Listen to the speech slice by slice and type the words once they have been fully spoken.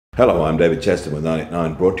Hello, I'm David Chaston with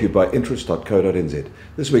 989, brought to you by interest.co.nz.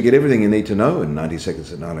 This week, get everything you need to know in 90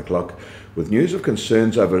 seconds at 9 o'clock with news of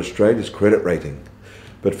concerns over Australia's credit rating.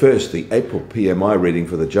 But first, the April PMI reading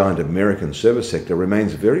for the giant American service sector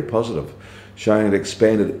remains very positive, showing it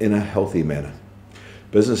expanded in a healthy manner.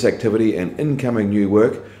 Business activity and incoming new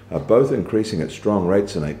work are both increasing at strong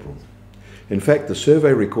rates in April. In fact, the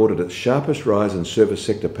survey recorded its sharpest rise in service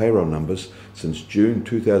sector payroll numbers since June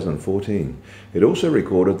 2014. It also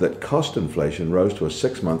recorded that cost inflation rose to a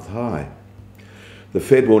 6-month high. The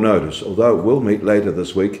Fed will notice, although it will meet later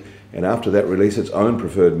this week and after that release its own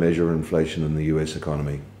preferred measure of inflation in the US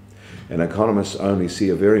economy. And economists only see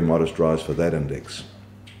a very modest rise for that index.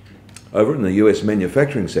 Over in the US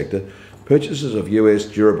manufacturing sector, purchases of US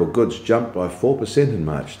durable goods jumped by 4% in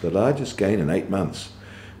March, the largest gain in 8 months.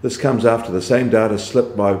 This comes after the same data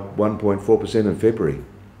slipped by 1.4% in February.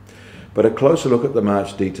 But a closer look at the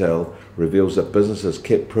March detail reveals that businesses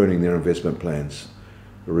kept pruning their investment plans.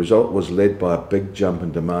 The result was led by a big jump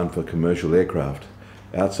in demand for commercial aircraft.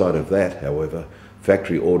 Outside of that, however,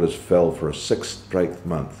 factory orders fell for a 6th straight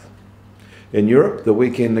month. In Europe, the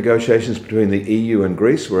weekend negotiations between the EU and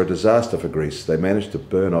Greece were a disaster for Greece. They managed to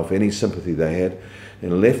burn off any sympathy they had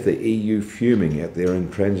and left the EU fuming at their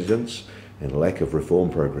intransigence and lack of reform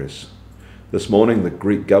progress. This morning, the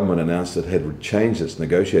Greek government announced it had changed its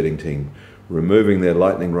negotiating team, removing their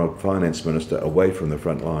lightning rod finance minister away from the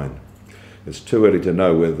front line. It's too early to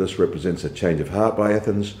know whether this represents a change of heart by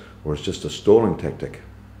Athens or it's just a stalling tactic.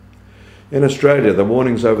 In Australia, the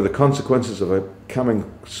warnings over the consequences of a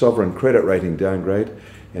coming sovereign credit rating downgrade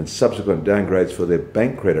and subsequent downgrades for their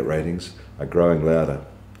bank credit ratings are growing louder.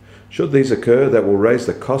 Should these occur, that will raise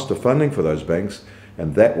the cost of funding for those banks,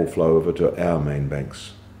 and that will flow over to our main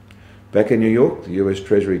banks. Back in New York, the US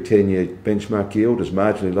Treasury 10-year benchmark yield is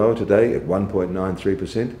marginally lower today at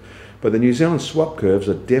 1.93%, but the New Zealand swap curves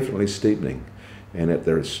are definitely steepening and at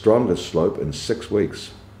their strongest slope in 6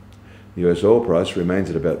 weeks. The US oil price remains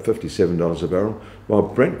at about $57 a barrel, while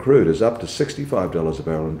Brent crude is up to $65 a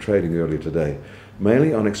barrel and trading earlier today,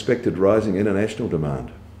 mainly on expected rising international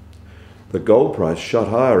demand. The gold price shot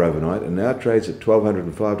higher overnight and now trades at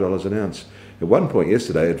 $1,205 an ounce. At one point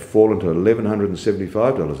yesterday, it had fallen to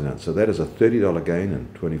 $1,175 an ounce, so that is a $30 gain in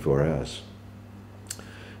 24 hours.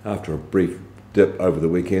 After a brief dip over the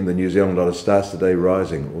weekend, the New Zealand dollar starts today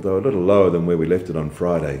rising, although a little lower than where we left it on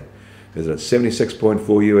Friday. It's at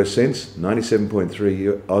 76.4 US cents,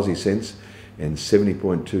 97.3 Aussie cents, and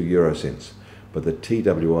 70.2 Euro cents. But the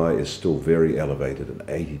TWI is still very elevated at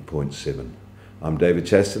 80.7. I'm David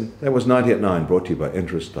Chaston. That was 90 at 9, brought to you by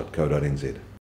interest.co.nz.